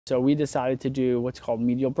So we decided to do what's called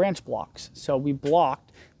medial branch blocks. So we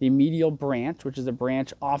blocked the medial branch, which is a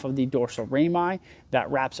branch off of the dorsal rami that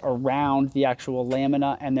wraps around the actual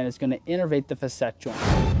lamina, and then it's going to innervate the facet joint.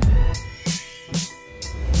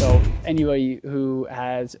 So anybody who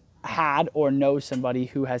has had or knows somebody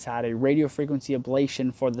who has had a radiofrequency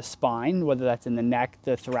ablation for the spine, whether that's in the neck,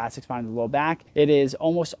 the thoracic spine, the low back, it is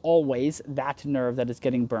almost always that nerve that is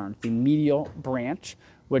getting burned, the medial branch,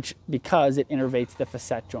 because it innervates the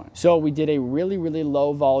facet joint. So we did a really, really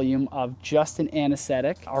low volume of just an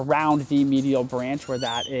anesthetic around the medial branch where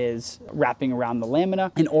that is wrapping around the lamina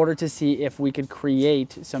in order to see if we could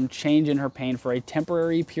create some change in her pain for a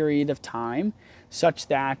temporary period of time, such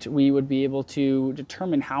that we would be able to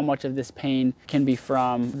determine how much of this pain can be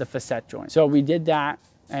from the facet joint. So we did that.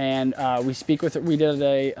 And we did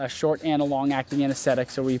a short and a long acting anesthetic,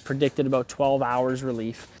 so we predicted about 12 hours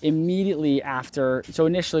relief. Immediately after, so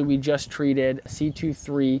initially we just treated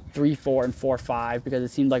C2-3, 3-4, and 4-5 because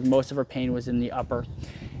it seemed like most of her pain was in the upper.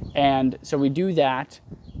 And so we do that,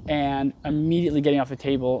 and immediately getting off the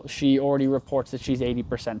table, she already reports that she's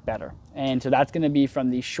 80% better. And so that's going to be from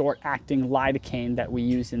the short-acting lidocaine that we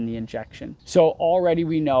use in the injection. So already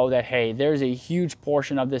we know that, hey, there's a huge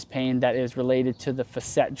portion of this pain that is related to the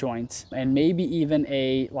facet joints, and maybe even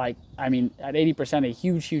at 80%, a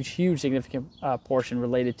huge significant portion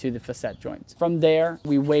related to the facet joints. From there,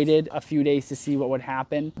 we waited a few days to see what would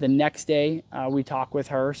happen. The next day, we talked with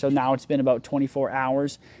her. So now it's been about 24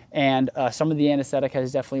 hours, and some of the anesthetic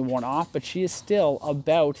has definitely worn off, but she is still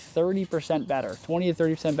about 30% better, 20 to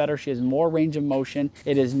 30% better. She has more range of motion.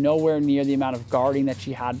 It is nowhere near the amount of guarding that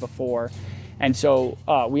she had before. And so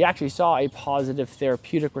we actually saw a positive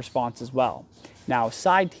therapeutic response as well. Now,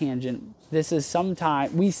 side tangent, this is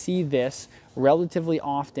sometimes, we see this relatively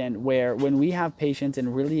often where when we have patients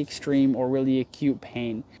in really extreme or really acute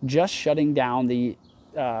pain, just shutting down the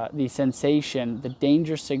sensation, the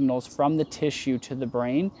danger signals from the tissue to the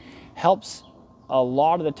brain helps a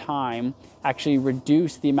lot of the time actually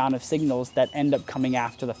reduce the amount of signals that end up coming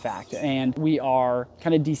after the fact. And we are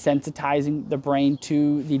kind of desensitizing the brain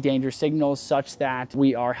to the danger signals such that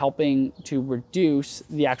we are helping to reduce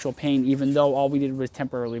the actual pain, even though all we did was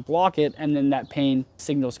temporarily block it, and then that pain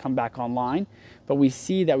signals come back online. But we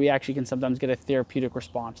see that we actually can sometimes get a therapeutic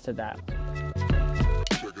response to that.